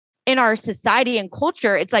in our society and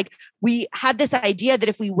culture, it's like we have this idea that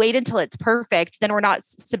if we wait until it's perfect, then we're not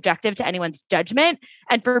subjective to anyone's judgment.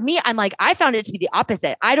 And for me, I'm like, I found it to be the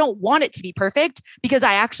opposite. I don't want it to be perfect because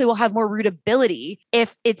I actually will have more rootability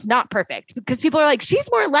if it's not perfect. Because people are like, she's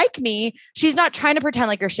more like me. She's not trying to pretend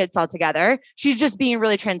like her shit's all together. She's just being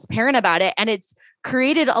really transparent about it. And it's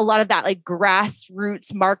created a lot of that like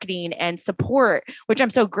grassroots marketing and support, which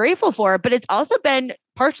I'm so grateful for, but it's also been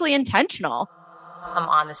partially intentional. Come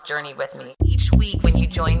on this journey with me. Each week when you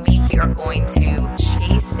join me, we are going to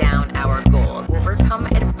chase down our goals, overcome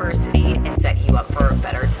adversity, and set you up for a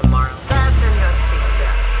better tomorrow. Fasten your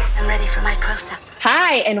seatbelt. I'm ready for my close-up.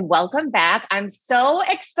 Hi, and welcome back. I'm so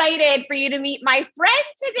excited for you to meet my friend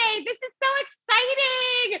today. This is so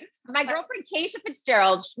exciting. My girlfriend, Keisha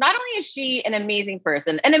Fitzgerald, not only is she an amazing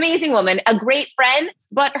person, an amazing woman, a great friend,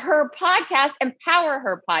 but her podcast, Empower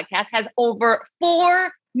Her Podcast, has over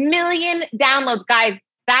 4 million downloads. Guys,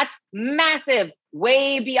 that's massive.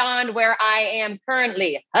 Way beyond where I am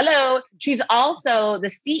currently. Hello. She's also the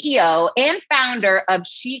CEO and founder of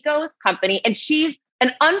She Goes Company, and she's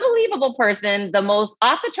an unbelievable person, the most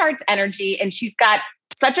off the charts energy. And she's got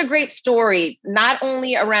such a great story, not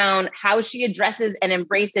only around how she addresses and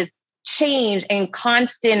embraces change and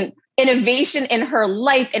constant innovation in her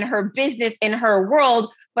life, in her business, in her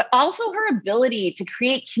world, but also her ability to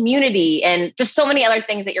create community and just so many other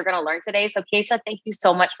things that you're going to learn today. So Keisha, thank you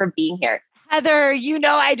so much for being here. Heather, you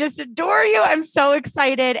know, I just adore you. I'm so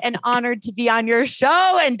excited and honored to be on your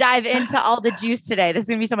show and dive into all the juice today. This is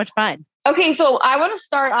going to be so much fun. Okay, so I want to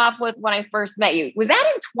start off with when I first met you. Was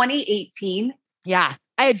that in 2018? Yeah.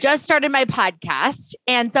 I had just started my podcast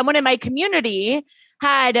and someone in my community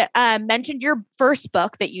had mentioned your first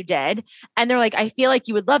book that you did. And they're like, I feel like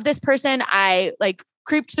you would love this person. I like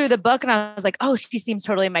creeped through the book and I was like, oh, she seems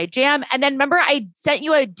totally my jam. And then remember, I sent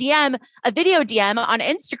you a video DM on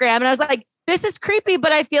Instagram. And I was like, this is creepy,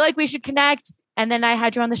 but I feel like we should connect. And then I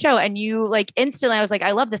had you on the show and you like instantly, I was like,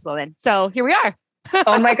 I love this woman. So here we are.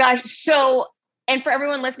 Oh my gosh. So, and for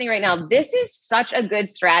everyone listening right now, this is such a good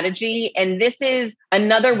strategy. And this is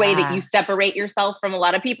another way that you separate yourself from a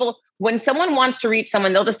lot of people. When someone wants to reach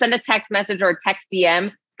someone, they'll just send a text message or a text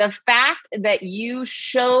DM. The fact that you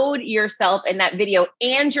showed yourself in that video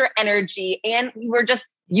and your energy and you were just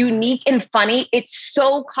unique and funny, it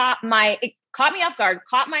caught me off guard,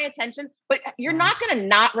 caught my attention, but you're not going to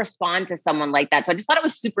not respond to someone like that. So I just thought it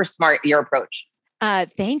was super smart, your approach.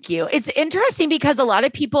 Thank you. It's interesting because a lot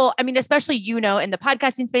of people, I mean, especially, you know, in the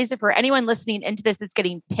podcasting space, for anyone listening into this that's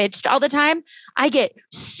getting pitched all the time, I get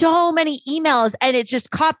so many emails and it's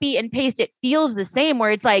just copy and paste. It feels the same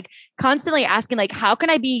where it's like constantly asking like, how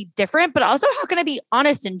can I be different? But also how can I be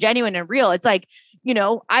honest and genuine and real? It's like, you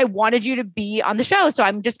know, I wanted you to be on the show. So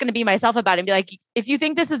I'm just going to be myself about it and be like, if you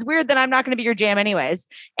think this is weird, then I'm not going to be your jam anyways.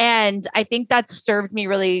 And I think that's served me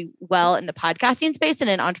really well in the podcasting space and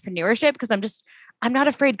in entrepreneurship because I'm not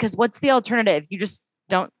afraid because what's the alternative? You just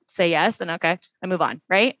don't say yes. Then okay, I move on,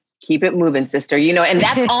 right? Keep it moving, sister. You know, and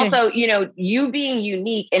that's also, you know, you being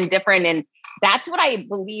unique and different. And that's what I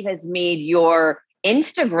believe has made your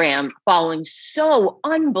Instagram following so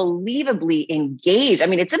unbelievably engaged. I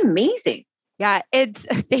mean, it's amazing. Yeah,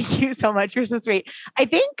 thank you so much. You're so sweet. I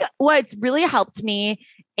think what's really helped me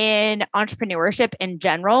in entrepreneurship in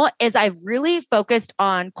general is I've really focused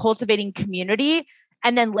on cultivating community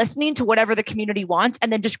and then listening to whatever the community wants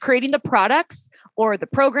and then just creating the products or the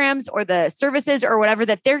programs or the services or whatever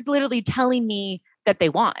that they're literally telling me that they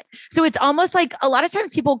want. So it's almost like a lot of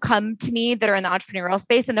times people come to me that are in the entrepreneurial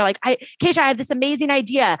space and they're like, Keisha, I have this amazing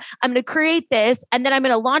idea. I'm going to create this and then I'm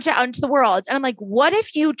going to launch it out into the world. And I'm like, what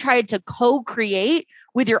if you tried to co-create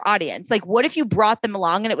with your audience? Like, what if you brought them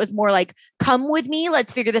along and it was more like, come with me,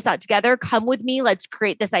 let's figure this out together. Come with me, let's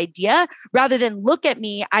create this idea rather than look at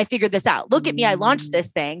me, I figured this out. Look at me, I launched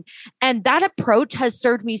this thing. And that approach has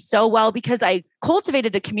served me so well because I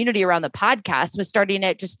cultivated the community around the podcast, was starting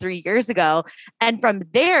it just 3 years ago. And from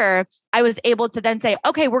there, I was able to then say,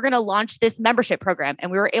 okay, we're going to launch this membership program.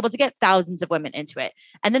 And we were able to get thousands of women into it.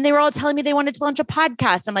 And then they were all telling me they wanted to launch a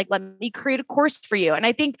podcast. I'm like, let me create a course for you. And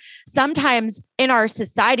I think sometimes in our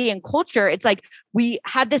society and culture, it's like we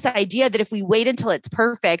have this idea that if we wait until it's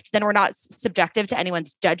perfect, then we're not subjective to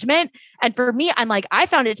anyone's judgment. And for me, I'm like, I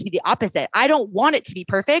found it to be the opposite. I don't want it to be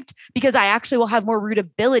perfect because I actually will have more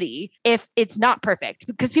rootability if it's not perfect.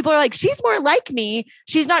 Because people are like, she's more like me.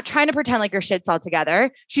 She's not trying to pretend like her shit's all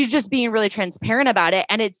together. She's just being really transparent about it.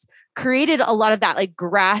 And it's created a lot of that like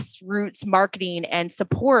grassroots marketing and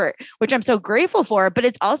support, which I'm so grateful for. But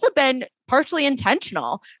it's also been partially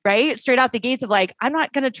intentional, right? Straight out the gates of like, I'm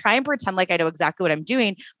not going to try and pretend like I know exactly what I'm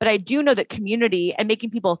doing, but I do know that community and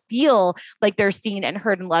making people feel like they're seen and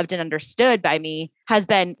heard and loved and understood by me has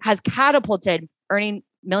catapulted earning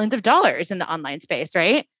millions of dollars in the online space,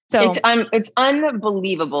 right? So it's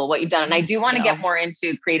unbelievable what you've done. And I do want to get more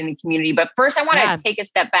into creating a community, but first I want to take a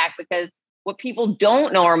step back, because what people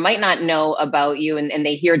don't know or might not know about you, and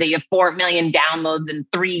they hear that you have 4 million downloads in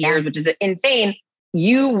 3 years, which is insane.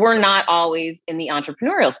 You were not always in the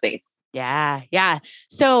entrepreneurial space. Yeah.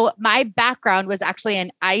 So my background was actually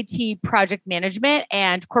in IT project management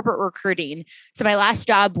and corporate recruiting. So my last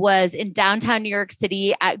job was in downtown New York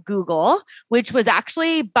City at Google, which was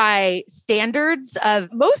actually by standards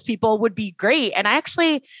of most people would be great. And I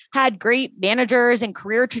actually had great managers and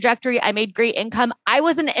career trajectory. I made great income. I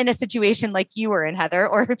wasn't in a situation like you were in, Heather,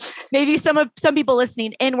 or maybe some people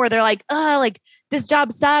listening in where they're like, oh, like this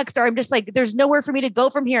job sucks, or I'm just like, there's nowhere for me to go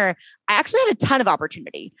from here. I actually had a ton of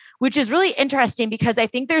opportunity, which is really interesting because I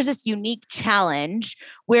think there's this unique challenge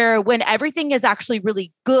where when everything is actually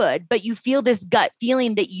really good, but you feel this gut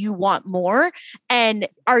feeling that you want more. And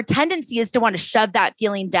our tendency is to want to shove that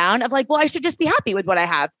feeling down of like, well, I should just be happy with what I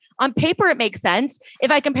have. On paper, it makes sense.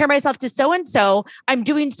 If I compare myself to so-and-so, I'm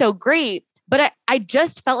doing so great. But I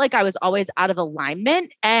just felt like I was always out of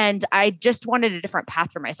alignment, and I just wanted a different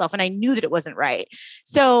path for myself. And I knew that it wasn't right.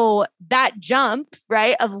 So that jump,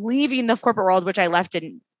 right, of leaving the corporate world, which I left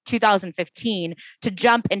in 2015 to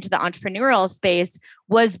jump into the entrepreneurial space,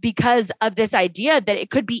 was because of this idea that it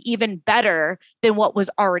could be even better than what was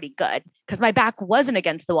already good. Because my back wasn't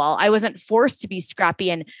against the wall. I wasn't forced to be scrappy.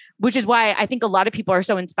 And which is why I think a lot of people are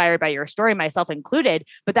so inspired by your story, myself included.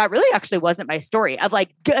 But that really actually wasn't my story of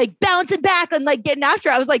like bouncing back and like getting after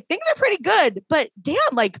it. I was like, things are pretty good, but damn,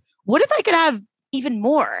 like, what if I could have even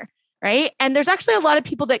more? Right. And there's actually a lot of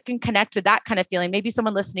people that can connect with that kind of feeling. Maybe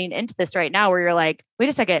someone listening into this right now where you're like, wait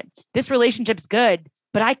a second, this relationship's good,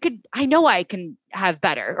 but I know I can have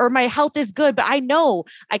better, or my health is good, but I know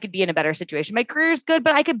I could be in a better situation. My career is good,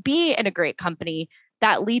 but I could be in a great company.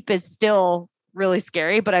 That leap is still really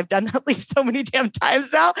scary, but I've done that leap so many damn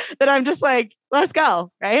times now that I'm just like, let's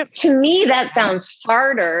go. Right. To me, that sounds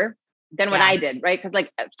harder than what I did. Right. Because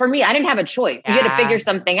like for me, I didn't have a choice. You had to figure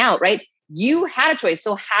something out. Right. You had a choice.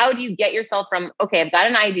 So how do you get yourself from, okay, I've got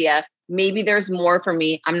an idea. Maybe there's more for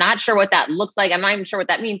me. I'm not sure what that looks like. I'm not even sure what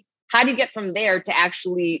that means. How do you get from there to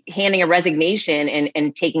actually handing a resignation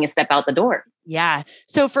and taking a step out the door? Yeah.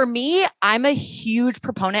 So for me, I'm a huge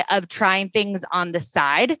proponent of trying things on the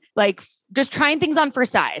side, like just trying things on for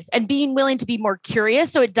size and being willing to be more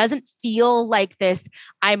curious. So it doesn't feel like this,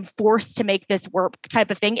 I'm forced to make this work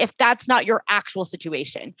type of thing, if that's not your actual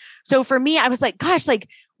situation. So for me, I was like, gosh, like,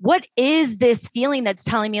 what is this feeling that's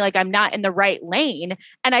telling me like I'm not in the right lane?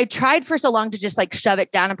 And I tried for so long to just like shove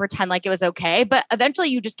it down and pretend like it was okay. But eventually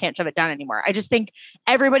you just can't shove it down anymore. I just think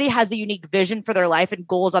everybody has a unique vision for their life and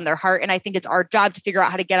goals on their heart. And I think it's our job to figure out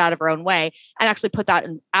how to get out of our own way and actually put that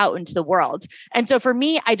out into the world. And so for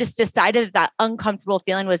me, I just decided that uncomfortable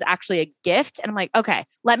feeling was actually a gift. And I'm like, okay,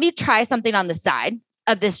 let me try something on the side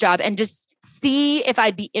of this job and just see if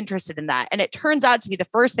I'd be interested in that. And it turns out to be the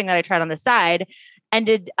first thing that I tried on the side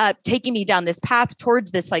ended up taking me down this path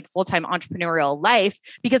towards this like full-time entrepreneurial life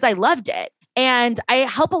because I loved it. And I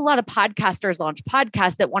help a lot of podcasters launch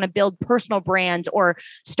podcasts that want to build personal brands or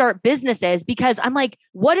start businesses because I'm like,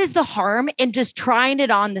 what is the harm in just trying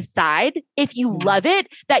it on the side? If you love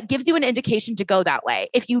it, that gives you an indication to go that way.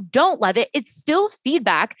 If you don't love it, it's still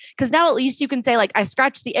feedback because now at least you can say like, I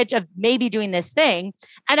scratched the itch of maybe doing this thing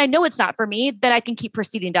and I know it's not for me, then I can keep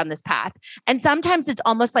proceeding down this path. And sometimes it's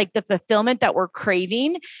almost like the fulfillment that we're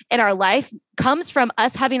craving in our life comes from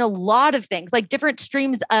us having a lot of things like different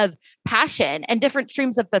streams of passion and different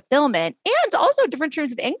streams of fulfillment and also different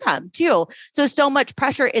streams of income too. So much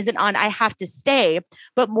pressure isn't on, I have to stay,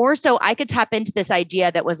 but more so I could tap into this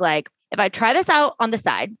idea that was like, if I try this out on the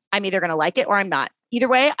side, I'm either going to like it or I'm not. Either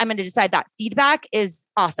way, I'm going to decide that feedback is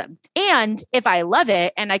awesome. And if I love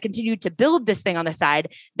it and I continue to build this thing on the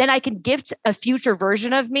side, then I can gift a future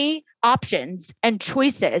version of me options and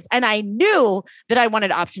choices. And I knew that I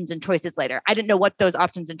wanted options and choices later. I didn't know what those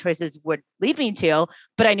options and choices would lead me to,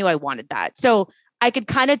 but I knew I wanted that. So I could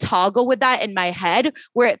kind of toggle with that in my head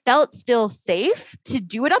where it felt still safe to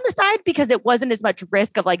do it on the side because it wasn't as much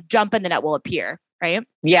risk of like jump and the net will appear. right?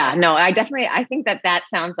 Yeah, no, I think that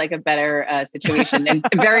sounds like a better situation and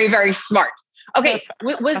very, very smart. Okay.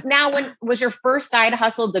 Was your first side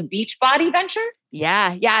hustle the Beachbody venture?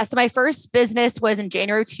 Yeah. Yeah. So my first business was in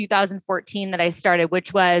January 2014 that I started,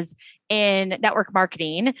 which was in network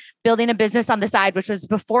marketing, building a business on the side, which was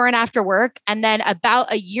before and after work. And then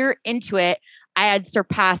about a year into it, I had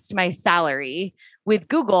surpassed my salary with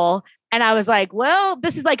Google. And I was like, well,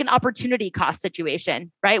 this is like an opportunity cost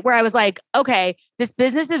situation, right? Where I was like, okay, this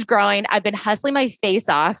business is growing. I've been hustling my face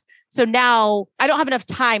off. So now I don't have enough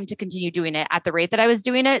time to continue doing it at the rate that I was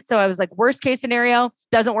doing it. So I was like, worst case scenario,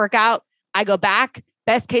 doesn't work out. I go back.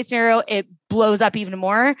 Best case scenario, it blows up even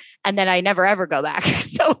more. And then I never, ever go back.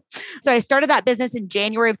 So I started that business in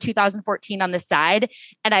January of 2014 on the side.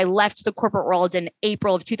 And I left the corporate world in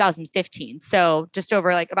April of 2015. So just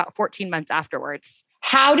over like about 14 months afterwards.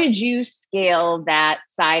 How did you scale that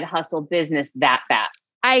side hustle business that fast?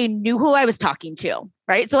 I knew who I was talking to,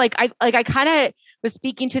 right? So I kind of was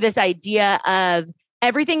speaking to this idea of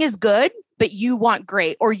everything is good, but you want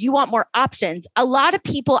great, or you want more options. A lot of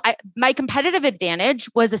people, my competitive advantage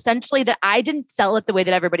was essentially that I didn't sell it the way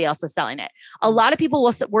that everybody else was selling it. A lot of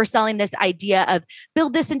people were selling this idea of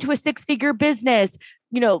build this into a 6-figure business,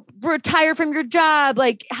 retire from your job,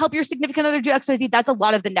 like help your significant other do XYZ. That's a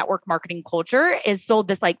lot of the network marketing culture is sold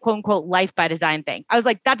this like quote unquote life by design thing. I was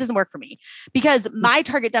like, that doesn't work for me because my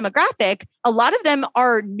target demographic, a lot of them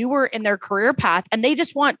are newer in their career path and they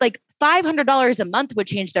just want like $500 a month would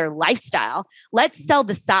change their lifestyle. Let's sell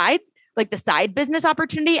the side, like the side business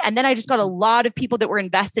opportunity. And then I just got a lot of people that were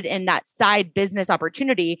invested in that side business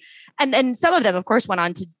opportunity. And then some of them, of course, went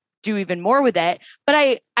on to do even more with it.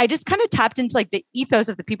 But I just kind of tapped into like the ethos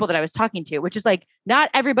of the people that I was talking to, which is like, not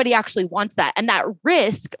everybody actually wants that. And that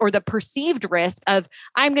risk or the perceived risk of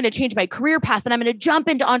I'm going to change my career path and I'm going to jump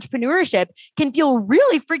into entrepreneurship can feel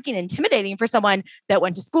really freaking intimidating for someone that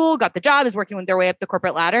went to school, got the job, is working their way up the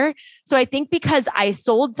corporate ladder. So I think because I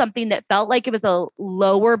sold something that felt like it was a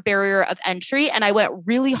lower barrier of entry and I went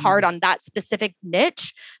really hard on that specific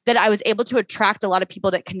niche, that I was able to attract a lot of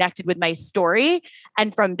people that connected with my story.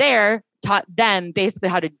 And from there, taught them basically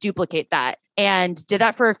how to duplicate that and did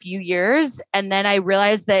that for a few years. And then I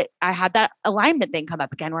realized that I had that alignment thing come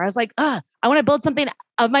up again where I was like, I want to build something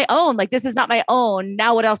of my own. Like, this is not my own.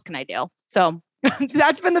 Now what else can I do? So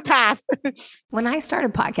that's been the path. When I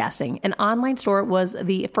started podcasting, an online store was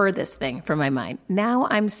the furthest thing from my mind. Now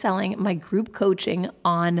I'm selling my group coaching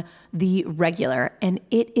on the regular, and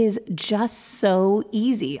it is just so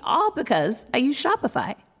easy, all because I use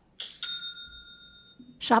Shopify.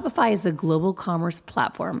 Shopify is the global commerce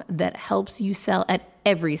platform that helps you sell at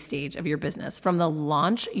every stage of your business, from the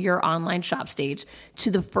launch your online shop stage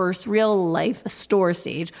to the first real life store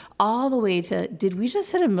stage, all the way to did we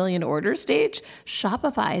just hit 1 million orders stage?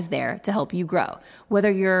 Shopify is there to help you grow.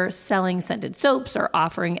 Whether you're selling scented soaps or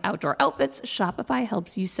offering outdoor outfits, Shopify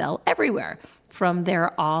helps you sell everywhere. From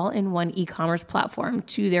their all-in-one e-commerce platform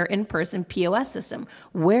to their in-person POS system,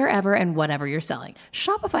 wherever and whatever you're selling,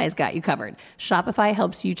 Shopify has got you covered. Shopify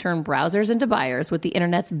helps you turn browsers into buyers with the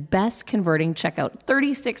internet's best converting checkout,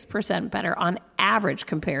 36% better on average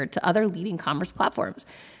compared to other leading commerce platforms.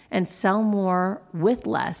 And sell more with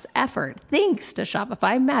less effort thanks to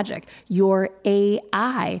Shopify Magic, your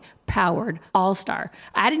AI-powered all-star.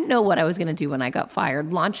 I didn't know what I was going to do when I got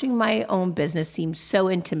fired. Launching my own business seemed so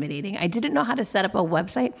intimidating. I didn't know how to set up a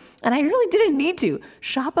website, and I really didn't need to.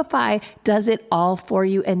 Shopify does it all for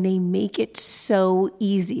you, and they make it so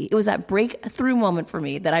easy. It was that breakthrough moment for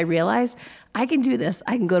me that I realized I can do this.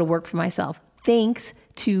 I can go to work for myself thanks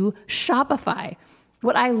to Shopify.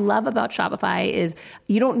 What I love about Shopify is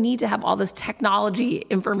you don't need to have all this technology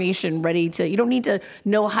information ready to, you don't need to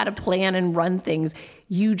know how to plan and run things.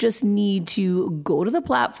 You just need to go to the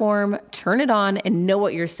platform, turn it on, and know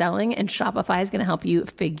what you're selling. And Shopify is going to help you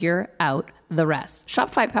figure out the rest.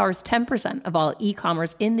 Shopify powers 10% of all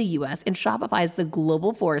e-commerce in the US, and Shopify is the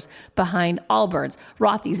global force behind Allbirds,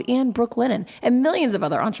 Rothy's, and Brooklinen, and millions of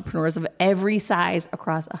other entrepreneurs of every size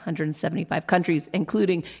across 175 countries,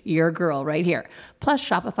 including your girl right here. Plus,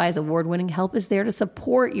 Shopify's award-winning help is there to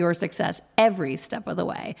support your success every step of the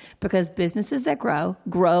way, because businesses that grow,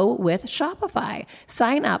 grow with Shopify.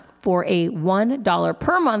 Sign up for a $1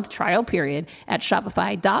 per month trial period at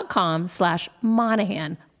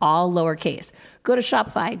shopify.com/Monahan, all lowercase. Go to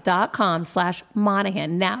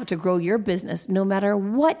shopify.com/Monahan now to grow your business no matter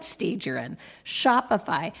what stage you're in.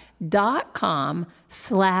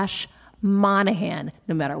 Shopify.com/Monahan.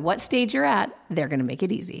 No matter what stage you're at, they're going to make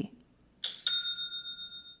it easy.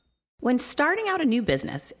 When starting out a new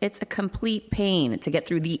business, it's a complete pain to get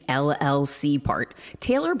through the LLC part.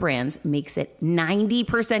 Taylor Brands makes it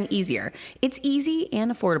 90% easier. It's easy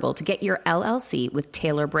and affordable to get your LLC with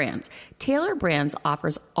Taylor Brands. Taylor Brands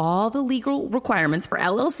offers all the legal requirements for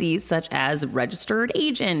LLCs, such as registered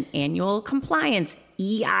agent, annual compliance,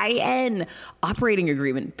 EIN, operating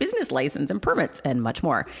agreement, business license, and permits, and much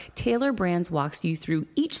more. Taylor Brands walks you through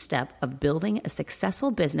each step of building a successful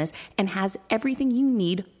business and has everything you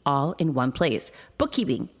need all in one place.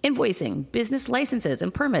 Bookkeeping, invoicing, business licenses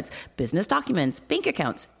and permits, business documents, bank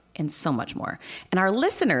accounts, and so much more. And our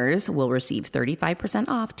listeners will receive 35%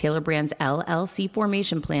 off Taylor Brands LLC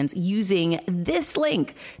formation plans using this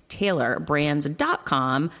link,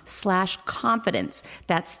 taylorbrands.com/confidence.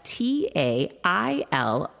 That's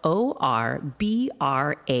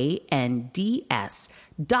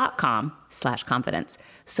TAILORBRANDS.com/confidence.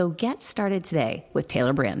 So get started today with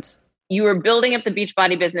Taylor Brands. You were building up the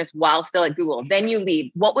Beachbody business while still at Google. Then you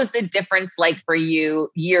leave. What was the difference like for you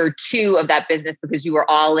year 2 of that business because you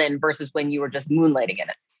were all in versus when you were just moonlighting in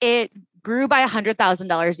it? It grew by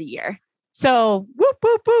 $100,000 a year. So whoop,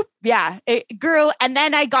 whoop, whoop. Yeah, it grew. And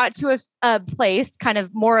then I got to a place kind of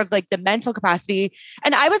more of like the mental capacity.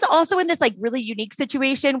 And I was also in this like really unique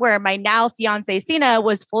situation where my now fiance, Sina,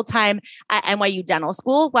 was full-time at NYU Dental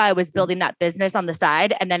School while I was building that business on the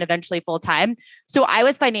side and then eventually full-time. So I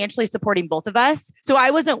was financially supporting both of us. So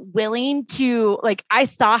I wasn't willing to, like, I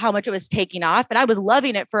saw how much it was taking off and I was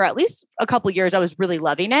loving it for at least a couple of years. I was really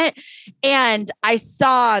loving it. And I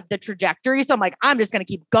saw the trajectory. So I'm like, I'm just going to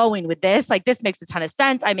keep going with this. Like, this makes a ton of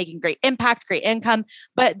sense. I'm making great impact, great income.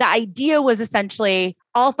 But the idea was essentially,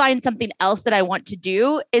 I'll find something else that I want to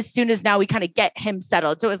do as soon as now we kind of get him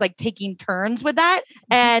settled. So it was like taking turns with that.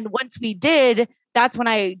 And once we did, that's when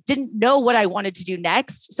I didn't know what I wanted to do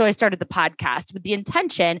next. So I started the podcast with the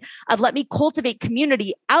intention of let me cultivate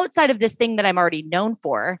community outside of this thing that I'm already known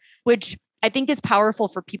for, which I think is powerful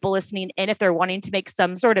for people listening in if they're wanting to make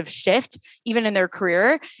some sort of shift, even in their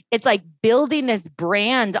career. It's like building this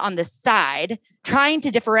brand on the side, trying to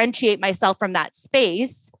differentiate myself from that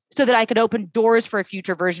space so that I could open doors for a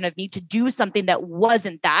future version of me to do something that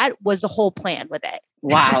wasn't that, was the whole plan with it.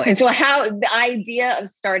 Wow. And so how the idea of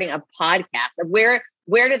starting a podcast, where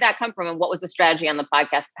did that come from? And what was the strategy on the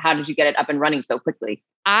podcast? How did you get it up and running so quickly?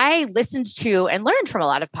 I listened to and learned from a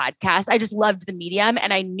lot of podcasts. I just loved the medium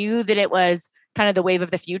and I knew that it was kind of the wave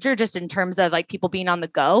of the future, just in terms of like people being on the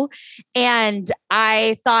go. And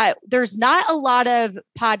I thought there's not a lot of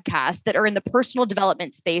podcasts that are in the personal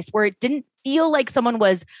development space where it didn't feel like someone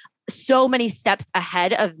was so many steps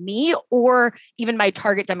ahead of me or even my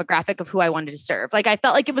target demographic of who I wanted to serve. Like I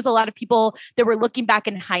felt like it was a lot of people that were looking back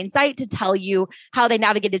in hindsight to tell you how they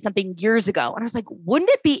navigated something years ago. And I was like, wouldn't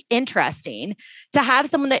it be interesting to have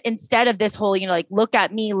someone that instead of this whole, like, look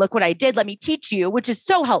at me, look what I did, let me teach you, which is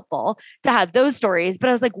so helpful to have those stories. But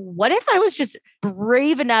I was like, what if I was just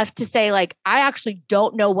brave enough to say, like, I actually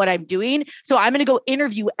don't know what I'm doing. So I'm going to go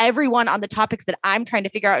interview everyone on the topics that I'm trying to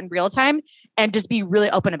figure out in real time and just be really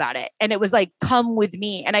open about it. And it was like, come with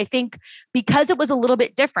me. And I think because it was a little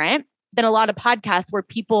bit different than a lot of podcasts where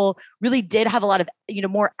people really did have a lot of,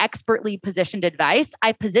 more expertly positioned advice,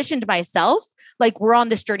 I positioned myself like we're on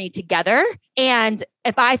this journey together. And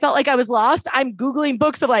if I felt like I was lost, I'm Googling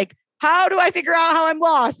books of like, how do I figure out how I'm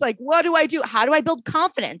lost? Like, what do I do? How do I build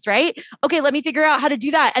confidence? Right? Okay, let me figure out how to do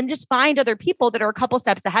that and just find other people that are a couple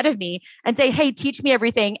steps ahead of me and say, hey, teach me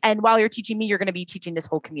everything. And while you're teaching me, you're going to be teaching this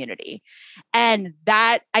whole community. And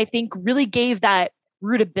that, I think, really gave that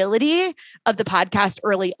rootability of the podcast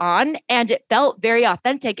early on. And it felt very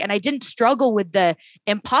authentic. And I didn't struggle with the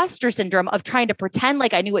imposter syndrome of trying to pretend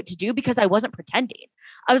like I knew what to do because I wasn't pretending.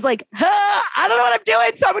 I was like, I don't know what I'm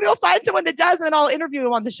doing. So I'm going to go find someone that does, and then I'll interview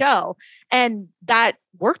him on the show. And that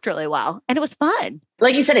worked really well. And it was fun.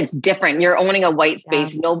 Like you said, it's different. You're owning a white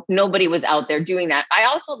space. Yeah. Nobody was out there doing that. I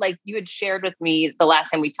also, like you had shared with me the last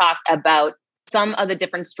time we talked about some of the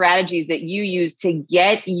different strategies that you use to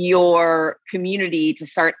get your community to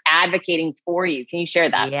start advocating for you. Can you share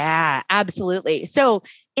that? Yeah, absolutely. So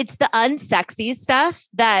it's the unsexy stuff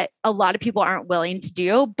that a lot of people aren't willing to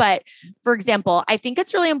do. But for example, I think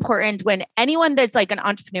it's really important when anyone that's like an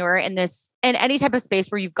entrepreneur in any type of space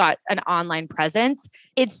where you've got an online presence,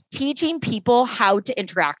 it's teaching people how to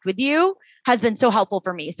interact with you has been so helpful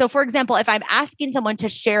for me. So for example, if I'm asking someone to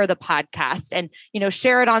share the podcast and,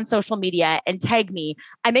 share it on social media and tag me,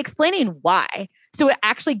 I'm explaining why. So it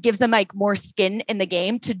actually gives them like more skin in the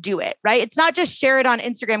game to do it, right? It's not just share it on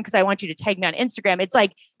Instagram because I want you to tag me on Instagram. It's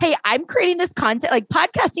like, hey, I'm creating this content. Like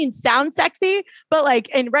podcasting sounds sexy, but like,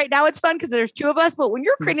 and right now it's fun because there's two of us. But when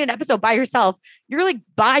you're creating an episode by yourself, you're like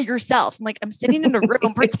by yourself. I'm like, I'm sitting in a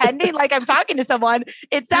room pretending like I'm talking to someone.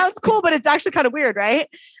 It sounds cool, but it's actually kind of weird, right?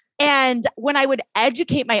 And when I would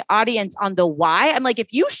educate my audience on the why, I'm like,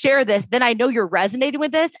 if you share this, then I know you're resonating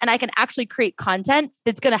with this and I can actually create content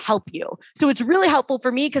that's going to help you. So it's really helpful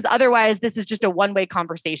for me because otherwise this is just a one-way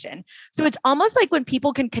conversation. So it's almost like when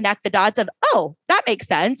people can connect the dots of, oh, that makes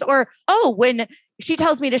sense. Or, oh, when she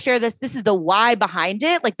tells me to share this, this is the why behind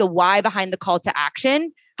it. Like the why behind the call to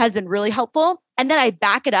action has been really helpful. And then I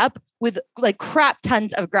back it up with like crap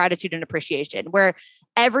tons of gratitude and appreciation, where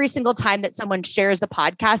every single time that someone shares the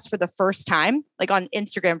podcast for the first time, like on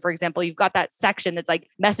Instagram, for example, you've got that section that's like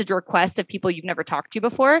message requests of people you've never talked to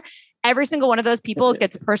before. Every single one of those people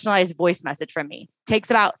gets a personalized voice message from me. Takes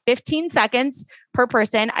about 15 seconds per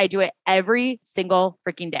person. I do it every single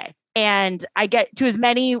freaking day. And I get to as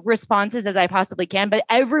many responses as I possibly can. But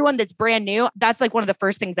everyone that's brand new, that's like one of the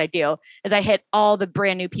first things I do is I hit all the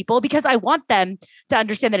brand new people because I want them to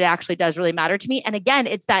understand that it actually does really matter to me. And again,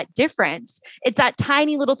 it's that difference. It's that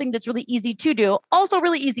tiny little thing that's really easy to do, also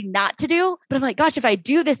really easy not to do. But I'm like, gosh, if I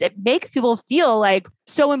do this, it makes people feel like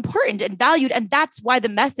so important and valued. And that's why the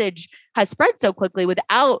message has spread so quickly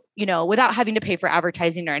without having to pay for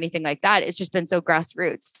advertising or anything like that. It's just been so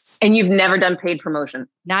grassroots. And you've never done paid promotion?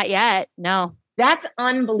 Not yet. No. That's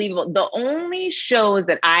unbelievable. The only shows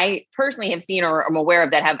that I personally have seen or am aware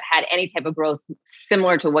of that have had any type of growth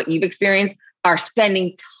similar to what you've experienced are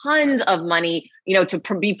spending tons of money,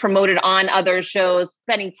 to be promoted on other shows,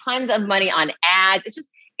 spending tons of money on ads.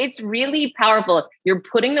 It's really powerful. You're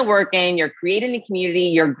putting the work in, you're creating the community,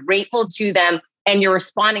 you're grateful to them, and you're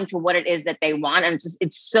responding to what it is that they want. And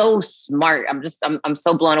it's so smart. I'm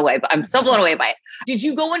so blown away, but I'm so blown away by it. Did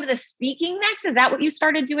you go into the speaking next? Is that what you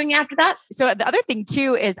started doing after that? So the other thing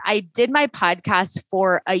too, is I did my podcast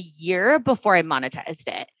for a year before I monetized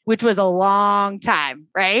it, which was a long time.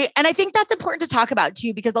 Right. And I think that's important to talk about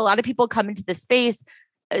too, because a lot of people come into the space,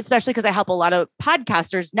 especially because I help a lot of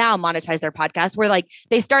podcasters now monetize their podcast, where like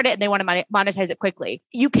they start it and they want to monetize it quickly.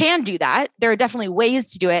 You can do that. There are definitely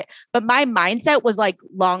ways to do it. But my mindset was like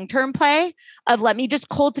long-term play of let me just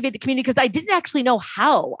cultivate the community, because I didn't actually know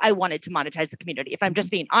how I wanted to monetize the community, if I'm just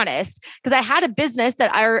being honest, because I had a business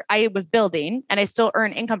that I was building and I still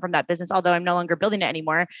earn income from that business, although I'm no longer building it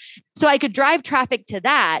anymore. So I could drive traffic to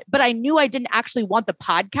that, but I knew I didn't actually want the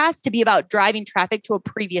podcast to be about driving traffic to a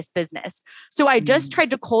previous business. So I just tried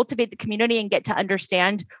to cultivate the community and get to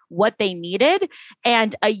understand what they needed.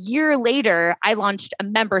 And a year later, I launched a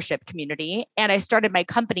membership community and I started my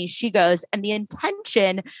company, She Goes. And the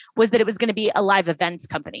intention was that it was going to be a live events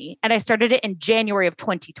company. And I started it in January of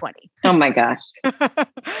 2020. Oh my gosh.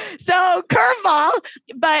 So curveball.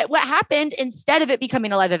 But what happened, instead of it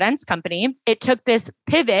becoming a live events company, it took this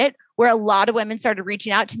pivot where a lot of women started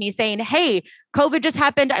reaching out to me saying, hey, COVID just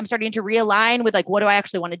happened. I'm starting to realign with like, what do I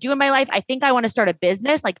actually want to do in my life? I think I want to start a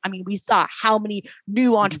business. We saw how many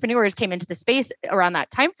new entrepreneurs came into the space around that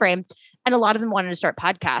time frame. And a lot of them wanted to start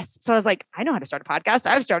podcasts. So I was like, I know how to start a podcast.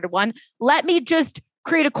 I've started one. Let me just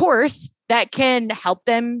create a course that can help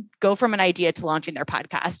them go from an idea to launching their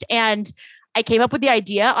podcast. And I came up with the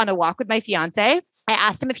idea on a walk with my fiance. I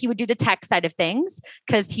asked him if he would do the tech side of things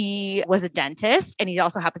because he was a dentist and he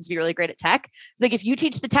also happens to be really great at tech. So like, if you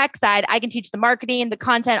teach the tech side, I can teach the marketing, the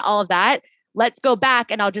content, all of that. Let's go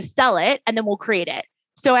back and I'll just sell it and then we'll create it.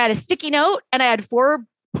 So I had a sticky note and I had 4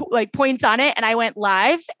 points on it and I went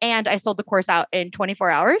live and I sold the course out in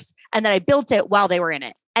 24 hours. And then I built it while they were in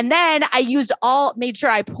it. And then I made sure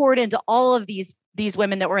I poured into all of these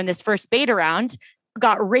women that were in this first beta round,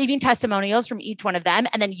 got raving testimonials from each one of them,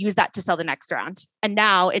 and then used that to sell the next round. And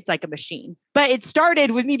now it's like a machine. But it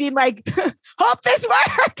started with me being like, hope this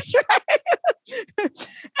works, right?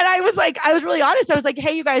 And I was really honest. I was like,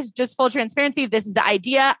 hey, you guys, just full transparency. This is the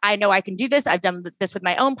idea. I know I can do this. I've done this with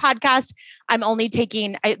my own podcast. I'm only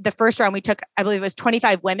taking, the first round we took, I believe it was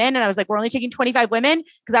 25 women. And I was like, we're only taking 25 women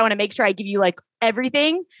because I want to make sure I give you like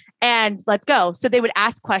everything and let's go. So they would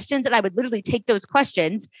ask questions and I would literally take those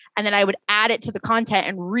questions and then I would add it to the content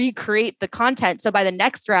and recreate the content. So by the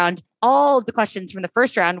next round, all of the questions from the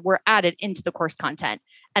first round were added into the course content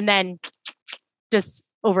and then just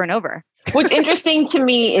over and over. What's interesting to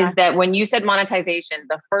me is that when you said monetization,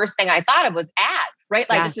 the first thing I thought of was ads. right?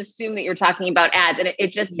 Like just assume that you're talking about ads. And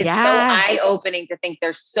it's so eye-opening to think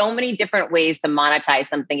there's so many different ways to monetize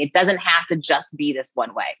something. It doesn't have to just be this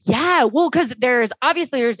one way. Yeah. Well, because there's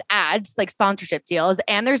ads like sponsorship deals,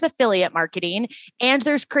 and there's affiliate marketing, and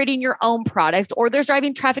there's creating your own products, or there's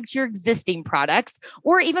driving traffic to your existing products,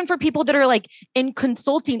 or even for people that are like in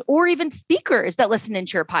consulting or even speakers that listen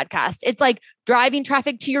into your podcast. It's like driving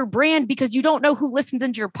traffic to your brand because you don't know who listens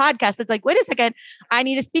into your podcast. It's like, wait a second, I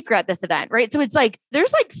need a speaker at this event, right? So it's like,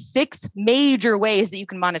 there's like 6 major ways that you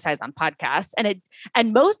can monetize on podcasts.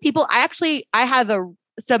 And most people, I have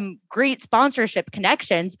some great sponsorship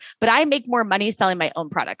connections, but I make more money selling my own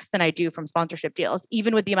products than I do from sponsorship deals,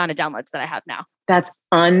 even with the amount of downloads that I have now. That's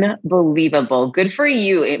unbelievable. Good for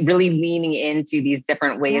you. It really leaning into these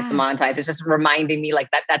different ways to monetize. It's just reminding me like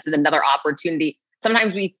that's another opportunity.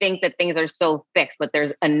 Sometimes we think that things are so fixed, but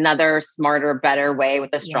there's another smarter, better way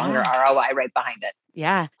with a stronger ROI right behind it.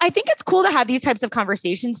 Yeah. I think it's cool to have these types of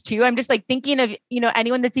conversations too. I'm just like thinking of,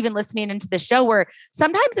 anyone that's even listening into the show where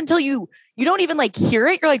sometimes until you don't even like hear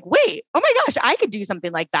it, you're like, wait, oh my gosh, I could do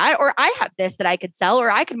something like that. Or I have this that I could sell, or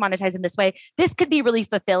I could monetize in this way. This could be really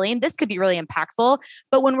fulfilling. This could be really impactful.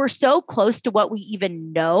 But when we're so close to what we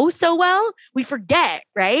even know so well, we forget,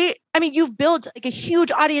 right? I mean, you've built like a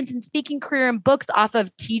huge audience and speaking career and books off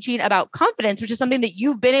of teaching about confidence, which is something that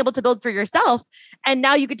you've been able to build for yourself. And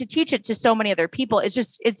now you get to teach it to so many other people. It's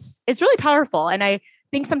just, it's really powerful. And I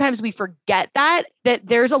think sometimes we forget that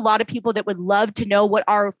there's a lot of people that would love to know what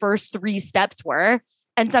our first 3 steps were.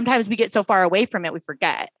 And sometimes we get so far away from it, we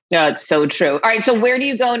forget. No, it's so true. All right. So where do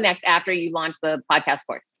you go next after you launch the podcast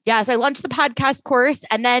course? Yeah. So I launched the podcast course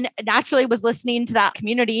and then naturally was listening to that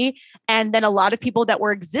community. And then a lot of people that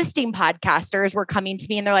were existing podcasters were coming to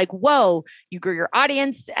me and they're like, whoa, you grew your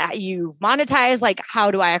audience, you've monetized. Like,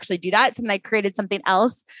 how do I actually do that? So then I created something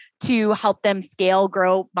else to help them scale,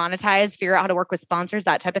 grow, monetize, figure out how to work with sponsors,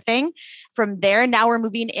 that type of thing. From there, now we're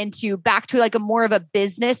moving back to like a more of a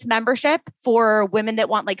business membership for women that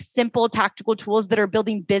want like simple tactical tools that are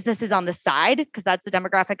building businesses on the side, because that's the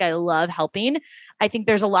demographic I love helping. I think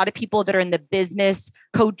there's a lot of people that are in the business,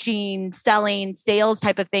 coaching, selling, sales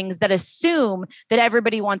type of things that assume that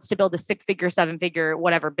everybody wants to build a 6-figure, 7-figure,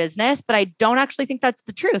 whatever business. But I don't actually think that's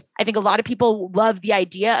the truth. I think a lot of people love the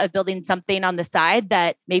idea of building something on the side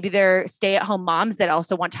that maybe they're stay-at-home moms that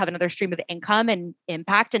also want to have another stream of income and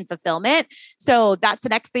impact and fulfillment. So that's the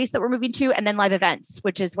next space that we're moving to. And then live events,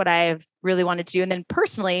 which is what I've really wanted to do. And then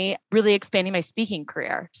personally, really expanding my speaking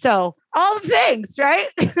career. So all the things, right?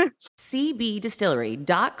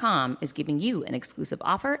 CBDistillery.com is giving you an exclusive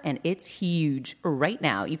offer, and it's huge. Right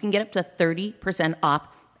now, you can get up to 30% off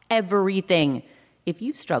everything. If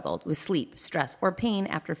you've struggled with sleep, stress, or pain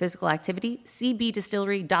after physical activity,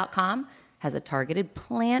 CBDistillery.com has a targeted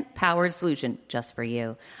plant-powered solution just for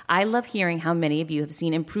you. I love hearing how many of you have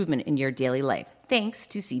seen improvement in your daily life thanks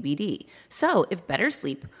to CBD. So if better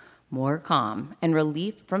sleep, more calm, and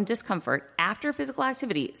relief from discomfort after physical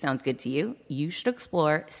activity sounds good to you, you should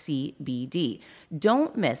explore CBD.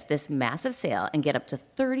 Don't miss this massive sale and get up to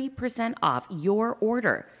 30% off your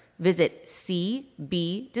order. Visit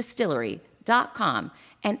cbdistillery.com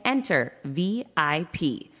and enter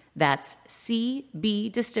VIP. That's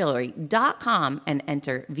cbdistillery.com and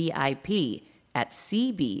enter VIP at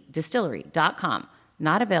cbdistillery.com.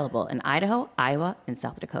 Not available in Idaho, Iowa, and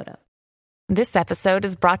South Dakota. This episode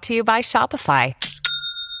is brought to you by Shopify.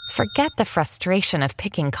 Forget the frustration of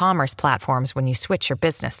picking commerce platforms when you switch your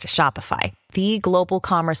business to Shopify, the global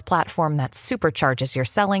commerce platform that supercharges your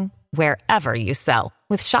selling wherever you sell.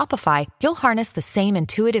 With Shopify, you'll harness the same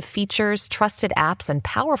intuitive features, trusted apps, and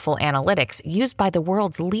powerful analytics used by the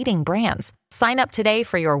world's leading brands. Sign up today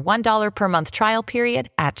for your $1 per month trial period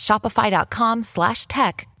at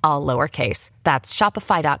shopify.com/tech, all lowercase. That's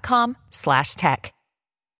shopify.com/tech.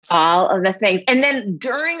 All of the things. And then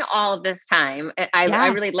during all of this time, I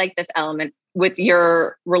really like this element with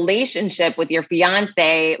your relationship with your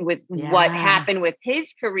fiance, with what happened with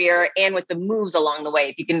his career and with the moves along the way.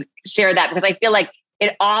 If you can share that, because I feel like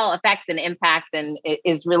it all affects and impacts and it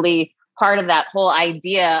is really part of that whole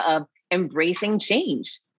idea of embracing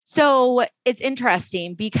change. So it's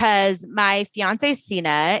interesting because my fiance,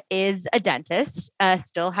 Sina, is a dentist,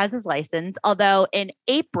 still has his license. Although in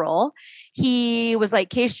April, he was like,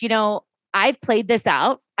 Keish, I've played this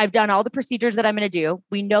out. I've done all the procedures that I'm going to do.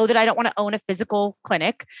 We know that I don't want to own a physical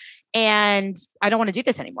clinic and I don't want to do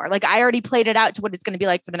this anymore. Like I already played it out to what it's going to be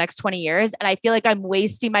like for the next 20 years. And I feel like I'm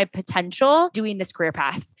wasting my potential doing this career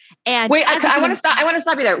path. And wait, I want to stop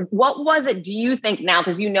you there. What was it, do you think now,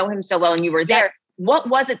 because you know him so well and you were there, What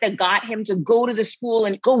was it that got him to go to the school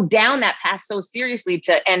and go down that path so seriously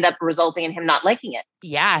to end up resulting in him not liking it?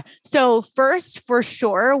 Yeah. So first, for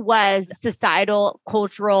sure, was societal,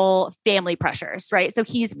 cultural, family pressures, right? So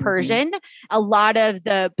he's Persian. A lot of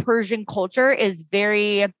the Persian culture is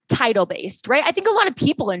very title based, right? I think a lot of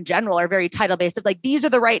people in general are very title based of like, these are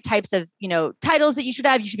the right types of, titles that you should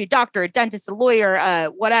have. You should be a doctor, a dentist, a lawyer,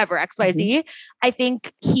 whatever, XYZ. I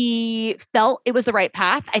think he felt it was the right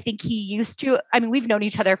path. I think he used to, we've known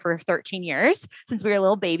each other for 13 years since we were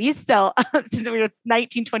little babies. So since we were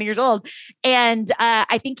 19, 20 years old. And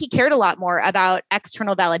I think he cared a lot more about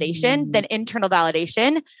external validation than internal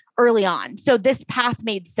validation early on. So this path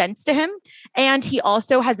made sense to him. And he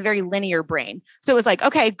also has a very linear brain. So it was like,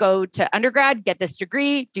 okay, go to undergrad, get this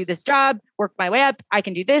degree, do this job, work my way up. I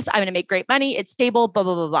can do this. I'm going to make great money. It's stable, blah,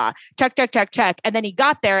 blah, blah, blah. Check, check, check, check. And then he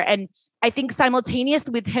got there. And I think simultaneous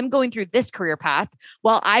with him going through this career path,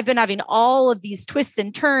 while I've been having all of these twists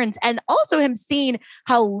and turns, and also him seeing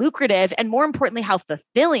how lucrative and more importantly, how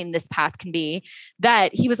fulfilling this path can be,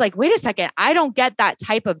 that he was like, wait a second, I don't get that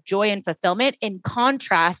type of joy and fulfillment in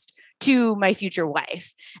contrast to my future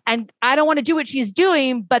wife. And I don't want to do what she's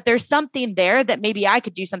doing, but there's something there that maybe I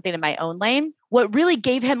could do something in my own lane. What really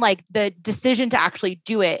gave him like the decision to actually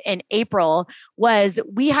do it in April was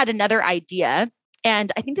we had another idea.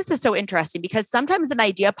 And I think this is so interesting because sometimes an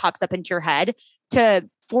idea pops up into your head to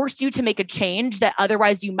force you to make a change that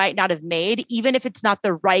otherwise you might not have made, even if it's not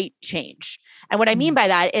the right change. And what I mean by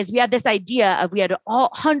that is we had this idea of, we had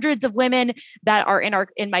hundreds of women that are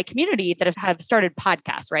in my community that have started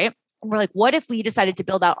podcasts, right? We're like, what if we decided to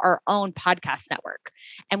build out our own podcast network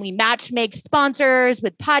and we match make sponsors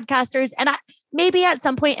with podcasters? And maybe at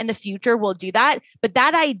some point in the future, we'll do that. But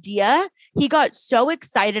that idea, he got so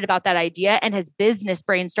excited about that idea and his business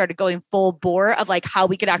brain started going full bore of like how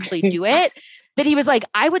we could actually do it, that he was like,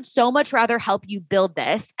 I would so much rather help you build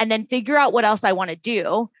this and then figure out what else I want to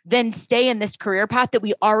do than stay in this career path that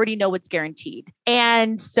we already know what's guaranteed.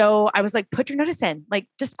 And so I was like, put your notice in, like,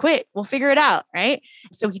 just quit. We'll figure it out. Right.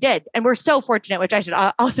 So he did. And we're so fortunate, which I should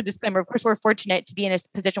also disclaimer, of course, we're fortunate to be in a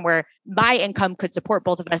position where my income could support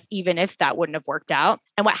both of us, even if that wouldn't have worked out.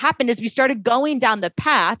 And what happened is we started going down the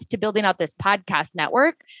path to building out this podcast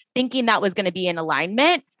network, thinking that was going to be in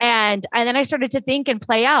alignment. And then I started to think and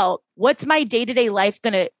play out, what's my day-to-day life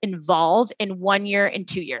going to involve in 1 year and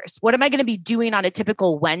 2 years? What am I going to be doing on a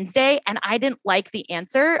typical Wednesday? And I didn't like the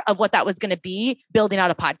answer of what that was going to be, building out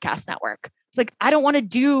a podcast network. It's like, I don't want to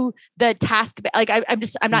do the task. Like,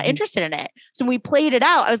 I'm not interested in it. So when we played it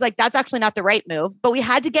out, I was like, that's actually not the right move. But we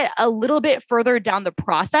had to get a little bit further down the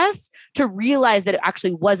process to realize that it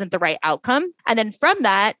actually wasn't the right outcome. And then from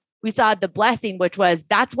that, we saw the blessing, which was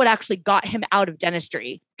that's what actually got him out of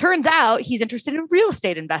dentistry. Turns out he's interested in real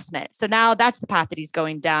estate investment. So now that's the path that he's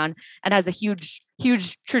going down and has a huge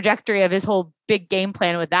trajectory of his whole big game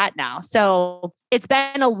plan with that now. So it's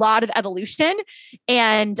been a lot of evolution.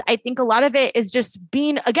 And I think a lot of it is just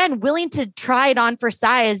being, again, willing to try it on for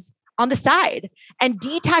size on the side and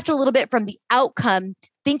detach a little bit from the outcome,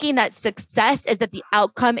 thinking that success is that the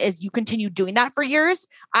outcome is you continue doing that for years.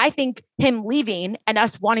 I think him leaving and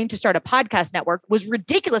us wanting to start a podcast network was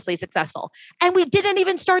ridiculously successful. And we didn't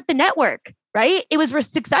even start the network, right? It was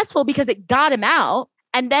successful because it got him out.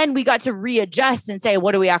 And then we got to readjust and say,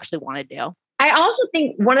 what do we actually want to do? I also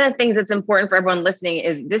think one of the things that's important for everyone listening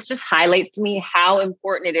is this just highlights to me how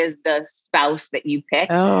important it is the spouse that you pick.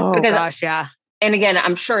 Oh, gosh, yeah. And again,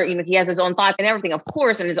 I'm sure, he has his own thoughts and everything, of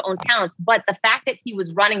course, and his own talents. But the fact that he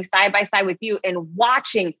was running side by side with you and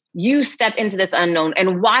watching you step into this unknown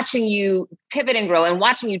and watching you pivot and grow and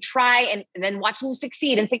watching you try and then watching you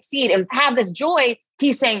succeed and have this joy,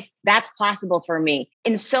 he's saying, that's possible for me.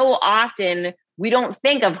 And so often we don't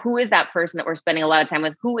think of who is that person that we're spending a lot of time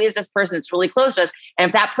with? Who is this person that's really close to us? And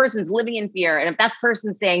if that person's living in fear, and if that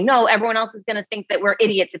person's saying, no, everyone else is going to think that we're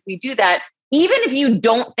idiots if we do that, even if you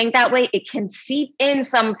don't think that way, it can seep in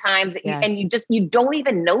sometimes. Yes. And you don't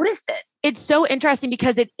even notice it. It's so interesting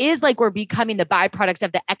because it is like we're becoming the byproduct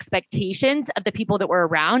of the expectations of the people that we're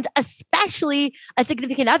around, especially a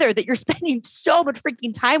significant other that you're spending so much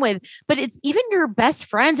freaking time with, but it's even your best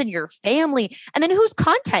friends and your family, and then whose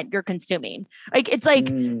content you're consuming.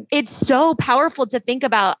 It's so powerful to think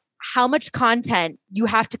about how much content you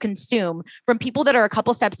have to consume from people that are a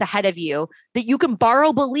couple steps ahead of you that you can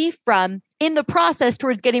borrow belief from in the process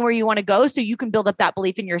towards getting where you want to go so you can build up that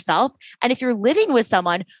belief in yourself. And if you're living with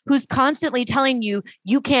someone who's constantly telling you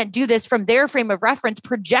you can't do this from their frame of reference,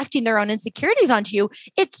 projecting their own insecurities onto you,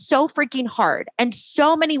 it's so freaking hard. And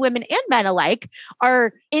so many women and men alike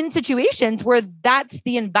are in situations where that's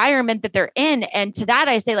the environment that they're in. And to that,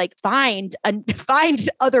 I say, like, find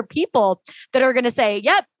other people that are going to say,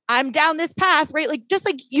 yep, I'm down this path, right? Like, just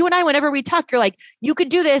like you and I, whenever we talk, you're like, you could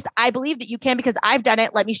do this. I believe that you can because I've done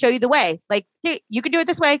it. Let me show you the way. Like, hey, you can do it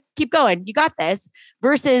this way. Keep going. You got this.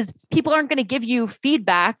 Versus people aren't going to give you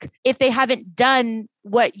feedback if they haven't done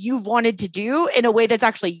what you've wanted to do in a way that's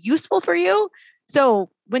actually useful for you. So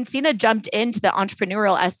when Sina jumped into the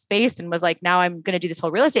entrepreneurial space and was like, now I'm going to do this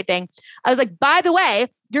whole real estate thing, I was like, by the way,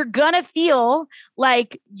 you're going to feel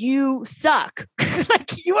like you suck.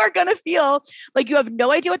 Like, you are going to feel like you have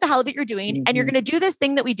no idea what the hell that you're doing. Mm-hmm. And you're going to do this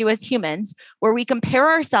thing that we do as humans, where we compare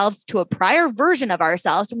ourselves to a prior version of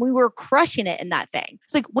ourselves when we were crushing it in that thing.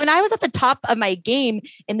 It's like when I was at the top of my game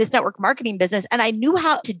in this network marketing business and I knew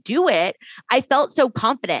how to do it, I felt so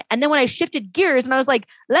confident. And then when I shifted gears and I was like,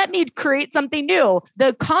 let me create something new,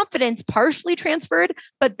 the confidence partially transferred,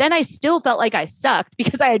 but then I still felt like I sucked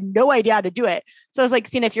because I had no idea how to do it. So I was like,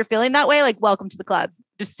 Sina, if you're feeling that way, like, welcome to the club.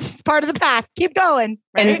 Just part of the path. Keep going.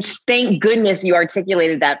 Right? And thank goodness you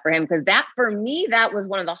articulated that for him, because that, for me, that was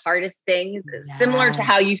one of the hardest things. Yeah. Similar to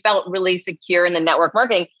how you felt really secure in the network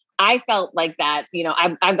marketing. I felt like that,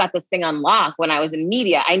 I've got this thing on lock when I was in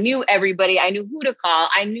media. I knew everybody. I knew who to call.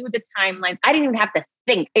 I knew the timelines. I didn't even have to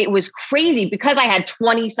think. It was crazy because I had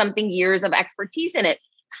 20 something years of expertise in it.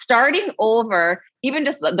 Starting over, even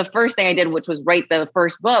just the first thing I did, which was write the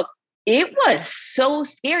first book, it was so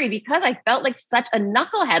scary because I felt like such a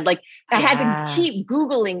knucklehead. Like, I had to keep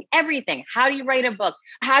Googling everything. How do you write a book?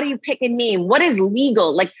 How do you pick a name? What is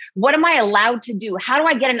legal? Like, what am I allowed to do? How do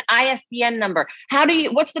I get an ISBN number?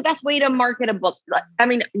 What's the best way to market a book? I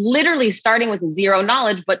mean, literally starting with zero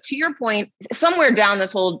knowledge. But to your point, somewhere down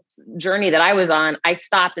this whole journey that I was on, I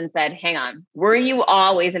stopped and said, hang on, were you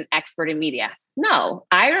always an expert in media? No,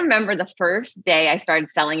 I remember the first day I started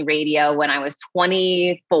selling radio when I was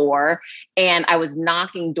 24 and I was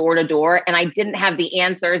knocking door to door and I didn't have the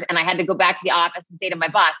answers. And I had to go back to the office and say to my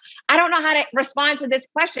boss, I don't know how to respond to this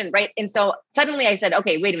question. Right. And so suddenly I said,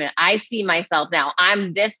 okay, wait a minute. I see myself now.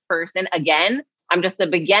 I'm this person again. I'm just the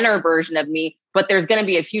beginner version of me, but there's going to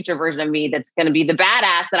be a future version of me that's going to be the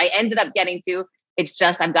badass that I ended up getting to. It's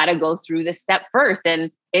just, I've got to go through this step first. And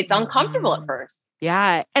it's uncomfortable at first.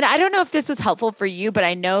 Yeah. And I don't know if this was helpful for you, but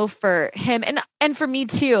I know for him and for me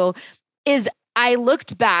too, is I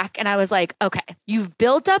looked back and I was like, okay, you've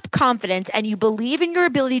built up confidence and you believe in your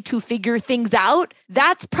ability to figure things out.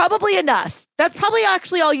 That's probably enough. That's probably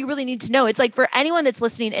actually all you really need to know. It's like for anyone that's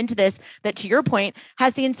listening into this, that to your point,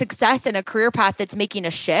 has seen success in a career path that's making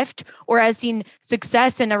a shift or has seen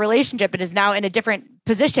success in a relationship and is now in a different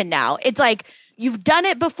position now. It's like, you've done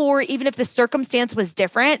it before, even if the circumstance was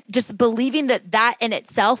different, just believing that in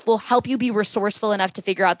itself will help you be resourceful enough to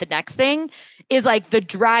figure out the next thing is like the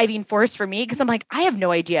driving force for me. Cause I'm like, I have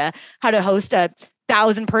no idea how to host a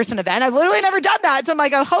 1,000-person event. I've literally never done that. So I'm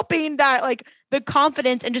like, I'm hoping that like the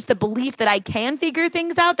confidence and just the belief that I can figure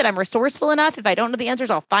things out, that I'm resourceful enough. If I don't know the answers,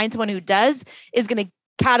 I'll find someone who does, is going to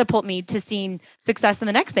catapult me to seeing success in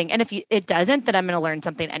the next thing. And if it doesn't, then I'm going to learn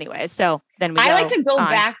something anyway. So then I like to go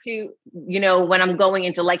back to, when I'm going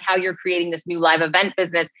into like how you're creating this new live event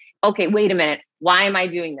business. Okay, wait a minute. Why am I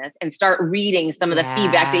doing this? And start reading some of the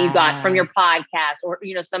feedback that you got from your podcast or,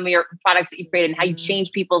 some of your products that you created and how you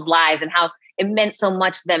change people's lives and how it meant so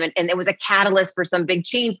much to them. And it was a catalyst for some big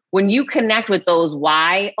change. When you connect with those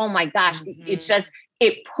why, oh my gosh, it's just,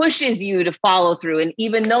 it pushes you to follow through. And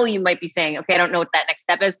even though you might be saying, okay, I don't know what that next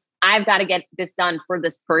step is, I've got to get this done for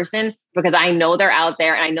this person because I know they're out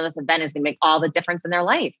there and I know this event is going to make all the difference in their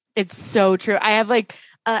life. It's so true. I have like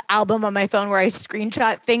an album on my phone where I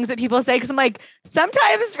screenshot things that people say. Cause I'm like,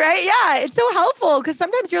 sometimes, right? Yeah, it's so helpful. Cause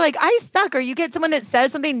sometimes you're like, I suck. Or you get someone that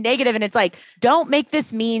says something negative and it's like, don't make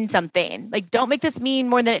this mean something. Like, don't make this mean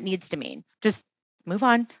more than it needs to mean. Just move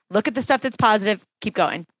on. Look at the stuff that's positive. Keep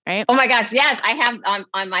going. Right. Oh my gosh. Yes. I have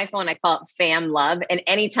on my phone, I call it Fam Love. And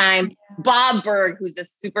anytime Bob Burg, who's a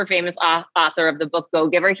super famous author of the book Go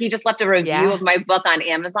Giver, he just left a review of my book on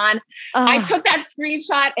Amazon. I took that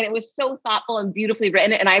screenshot and it was so thoughtful and beautifully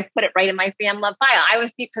written. And I put it right in my Fam Love file. I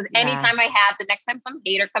was, because anytime I have, the next time some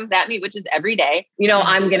hater comes at me, which is every day,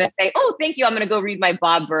 I'm going to say, oh, thank you. I'm going to go read my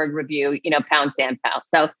Bob Burg review, pound sand pal.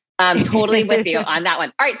 So Totally with you on that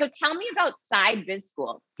one. All right. So tell me about Side Biz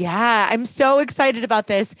School. Yeah, I'm so excited about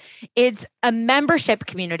this. It's a membership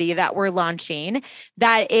community that we're launching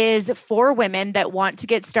that is for women that want to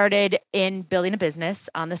get started in building a business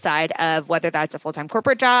on the side of whether that's a full-time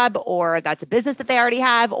corporate job or that's a business that they already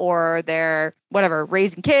have or they're whatever,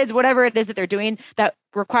 raising kids, whatever it is that they're doing that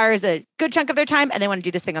requires a good chunk of their time and they want to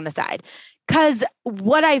do this thing on the side. Because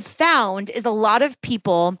what I've found is a lot of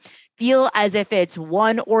people feel as if it's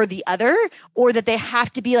one or the other, or that they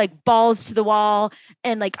have to be like balls to the wall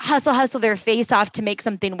and like hustle their face off to make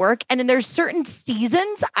something work. And then there's certain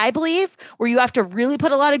seasons, I believe, where you have to really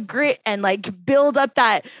put a lot of grit and like build up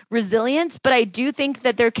that resilience. But I do think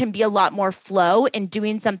that there can be a lot more flow in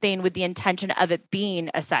doing something with the intention of it being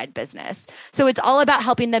a side business. So it's all about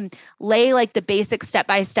helping them lay like the basic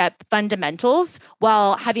step-by-step fundamentals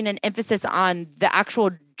while having an emphasis on the actual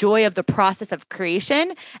joy of the process of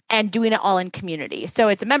creation and doing it all in community. So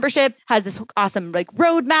it's a membership, has this awesome like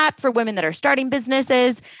roadmap for women that are starting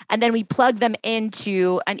businesses. And then we plug them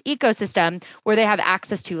into an ecosystem where they have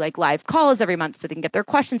access to like live calls every month so they can get their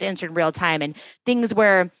questions answered in real time and things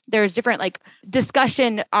where there's different like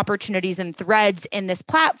discussion opportunities and threads in this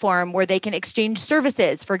platform where they can exchange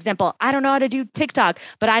services. For example, I don't know how to do TikTok,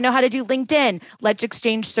 but I know how to do LinkedIn. Let's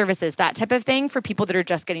exchange services, that type of thing for people that are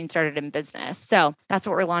just getting started in business. So that's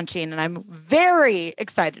what we're launching and I'm very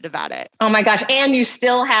excited about it. Oh my gosh. And you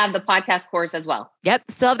still have the podcast course as well. Yep.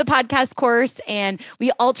 Still have the podcast course and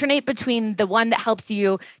we alternate between the one that helps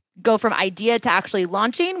you go from idea to actually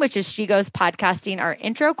launching, which is She Goes Podcasting, our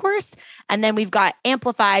intro course. And then we've got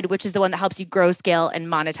Amplified, which is the one that helps you grow, scale, and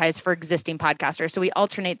monetize for existing podcasters. So we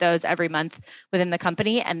alternate those every month within the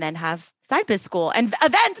company and then have Side Biz School and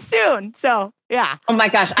events soon. So yeah. Oh my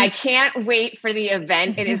gosh. I can't wait for the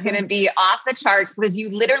event. It is going to be off the charts because you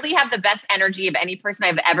literally have the best energy of any person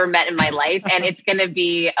I've ever met in my life. And it's going to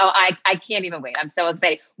be, I can't even wait. I'm so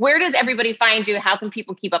excited. Where does everybody find you? How can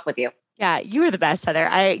people keep up with you? Yeah, you are the best,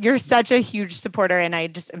 Heather. You're such a huge supporter and I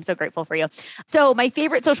just am so grateful for you. So my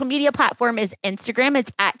favorite social media platform is Instagram.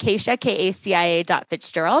 It's at Kacia,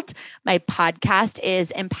 KACIA.Fitzgerald. My podcast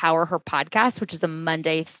is Empower Her Podcast, which is a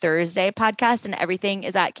Monday, Thursday podcast, and everything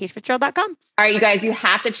is at KaciaFitzgerald.com. All right, you guys, you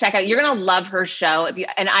have to check out. You're going to love her show.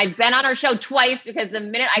 And I've been on her show twice because the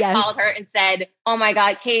minute I called her and said, oh my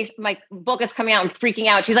God, Case, my book is coming out, I'm freaking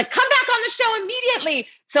out. She's like, come back on the show immediately.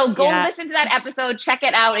 So go listen to that episode. Check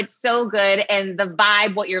it out. It's so good. And the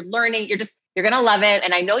vibe, what you're learning, you're going to love it.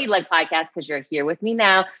 And I know you like podcasts because you're here with me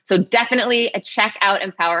now. So definitely check out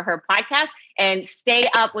Empower Her Podcast and stay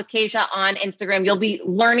up with Kacia on Instagram. You'll be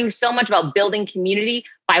learning so much about building community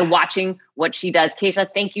by watching what she does. Kacia,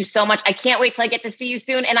 thank you so much. I can't wait till I get to see you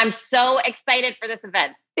soon. And I'm so excited for this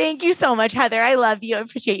event. Thank you so much, Heather. I love you. I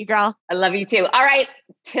appreciate you, girl. I love you too. All right.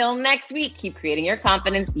 Till next week, keep creating your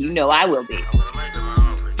confidence. You know I will be.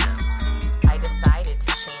 I decided to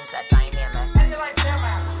change that dynamic.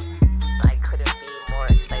 I couldn't be more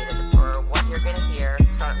excited for what you're going to hear,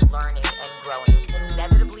 start learning and growing.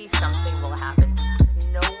 Inevitably, something will happen.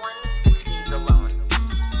 No one succeeds alone.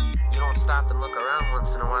 You don't stop and look around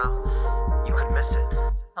once in a while, you could miss it.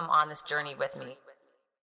 Come on this journey with me.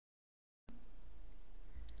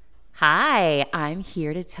 Hi, I'm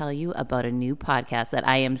here to tell you about a new podcast that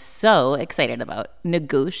I am so excited about,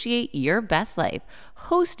 Negotiate Your Best Life,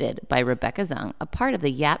 hosted by Rebecca Zung, a part of the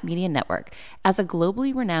Yap Media Network. As a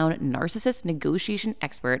globally renowned narcissist negotiation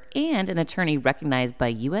expert and an attorney recognized by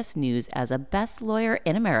U.S. News as a best lawyer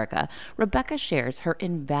in America, Rebecca shares her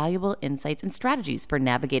invaluable insights and strategies for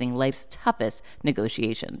navigating life's toughest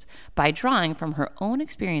negotiations. By drawing from her own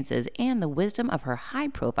experiences and the wisdom of her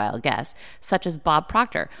high-profile guests, such as Bob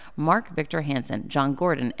Proctor, Mark Victor Hansen, John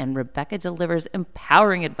Gordon, and Rebecca delivers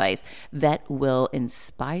empowering advice that will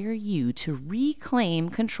inspire you to reclaim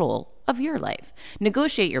control of your life.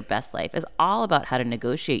 Negotiate Your Best Life is all about how to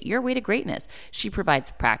negotiate your way to greatness. She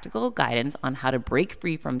provides practical guidance on how to break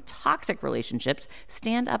free from toxic relationships,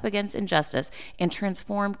 stand up against injustice, and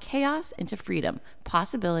transform chaos into freedom,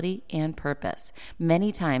 possibility, and purpose.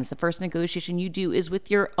 Many times, the first negotiation you do is with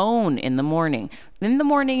your own in the morning. In the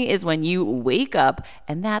morning is when you wake up,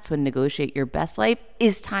 and that's when Negotiate Your Best Life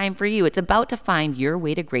is time for you. It's about to find your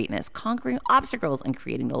way to greatness, conquering obstacles and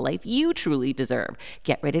creating the life you truly deserve.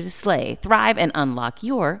 Get ready to slay, thrive, and unlock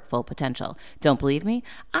your full potential. Don't believe me?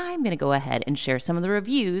 I'm going to go ahead and share some of the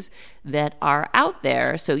reviews that are out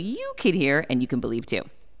there so you can hear and you can believe too.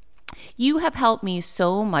 You have helped me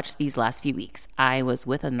so much these last few weeks. I was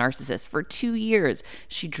with a narcissist for 2 years.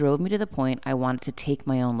 She drove me to the point I wanted to take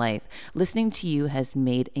my own life. Listening to you has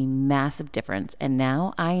made a massive difference, and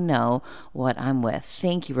now I know what I'm with.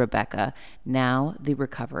 Thank you, Rebecca. Now the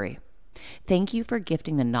recovery. Thank you for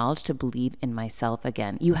gifting the knowledge to believe in myself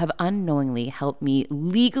again. You have unknowingly helped me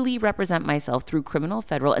legally represent myself through criminal,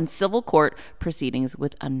 federal, and civil court proceedings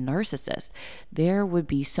with a narcissist. There would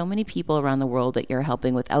be so many people around the world that you're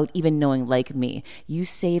helping without even knowing, like me. You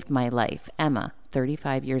saved my life. Emma,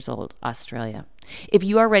 35 years old, Australia. If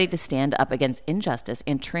you are ready to stand up against injustice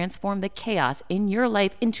and transform the chaos in your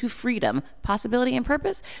life into freedom, possibility, and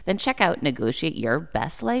purpose, then check out Negotiate Your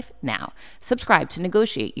Best Life now. Subscribe to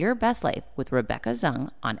Negotiate Your Best Life with Rebecca Zung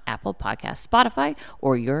on Apple Podcasts, Spotify,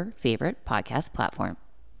 or your favorite podcast platform.